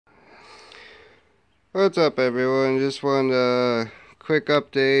What's up, everyone? Just wanted a quick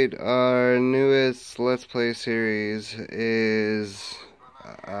update. Our newest Let's Play series is,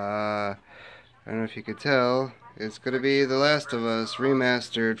 I don't know if you could tell, it's going to be The Last of Us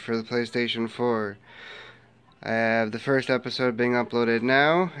remastered for the PlayStation 4. I have the first episode being uploaded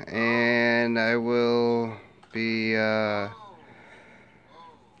now, and I will be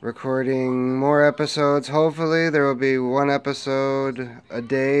recording more episodes. Hopefully, there will be one episode a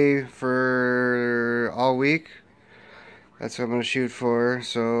day for all week. That's what I'm going to shoot for.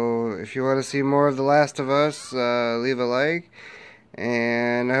 So if you want to see more of The Last of Us, leave a like.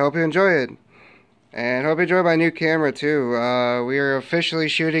 And I hope you enjoy it. And hope you enjoy my new camera too. We are officially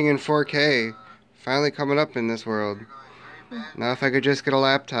shooting in 4K. Finally coming up in this world. Now if I could just get a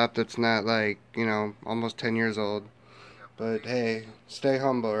laptop that's not like, almost 10 years old. But hey, stay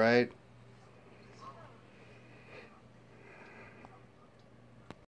humble, right?